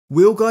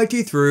We'll guide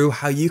you through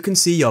how you can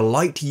see your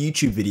liked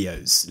YouTube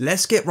videos.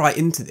 Let's get right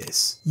into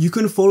this. You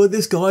can follow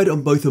this guide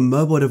on both a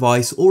mobile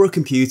device or a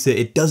computer,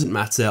 it doesn't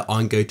matter,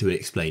 I'm going to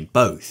explain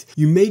both.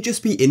 You may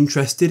just be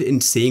interested in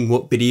seeing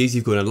what videos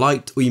you've gone and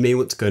liked, or you may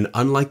want to go and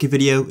unlike a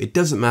video, it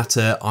doesn't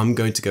matter, I'm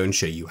going to go and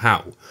show you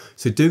how.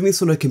 So doing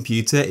this on a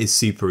computer is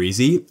super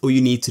easy. All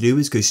you need to do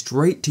is go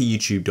straight to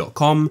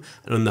youtube.com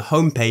and on the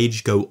home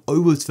page go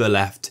over to the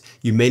left.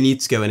 You may need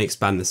to go and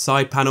expand the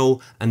side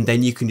panel and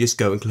then you can just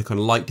go and click on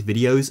liked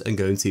videos and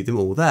go and see them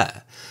all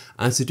there.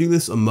 And to do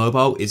this on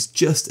mobile is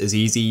just as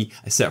easy,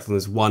 except for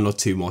there's one or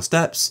two more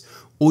steps.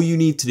 All you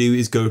need to do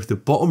is go to the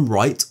bottom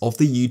right of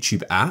the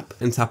YouTube app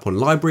and tap on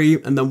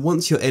library, and then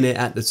once you're in it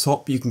at the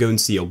top you can go and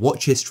see your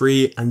watch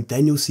history and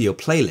then you'll see your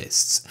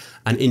playlists.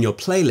 And in your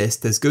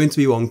playlist there's going to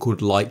be one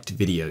called liked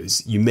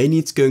videos. You may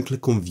need to go and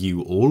click on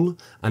view all,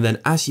 and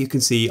then as you can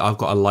see I've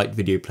got a liked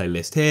video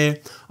playlist here.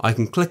 I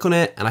can click on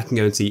it and I can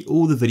go and see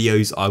all the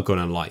videos I've gone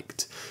and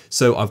liked.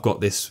 So I've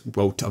got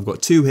I've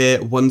got two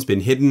here, one's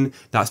been hidden,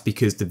 that's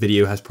because the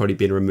video has probably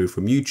been removed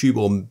from YouTube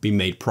or been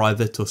made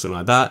private or something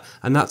like that,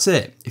 and that's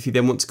it. If you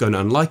then want to go and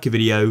unlike a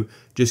video,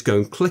 just go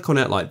and click on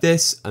it like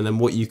this, and then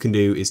what you can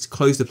do is to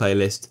close the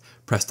playlist,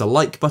 press the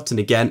like button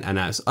again, and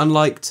now it's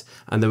unliked,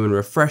 and then when we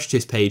refresh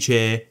this page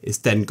here, it's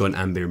then gone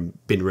and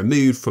been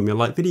removed from your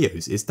liked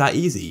videos. It's that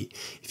easy.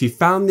 If you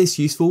found this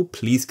useful,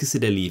 please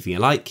consider leaving a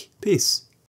like. Peace.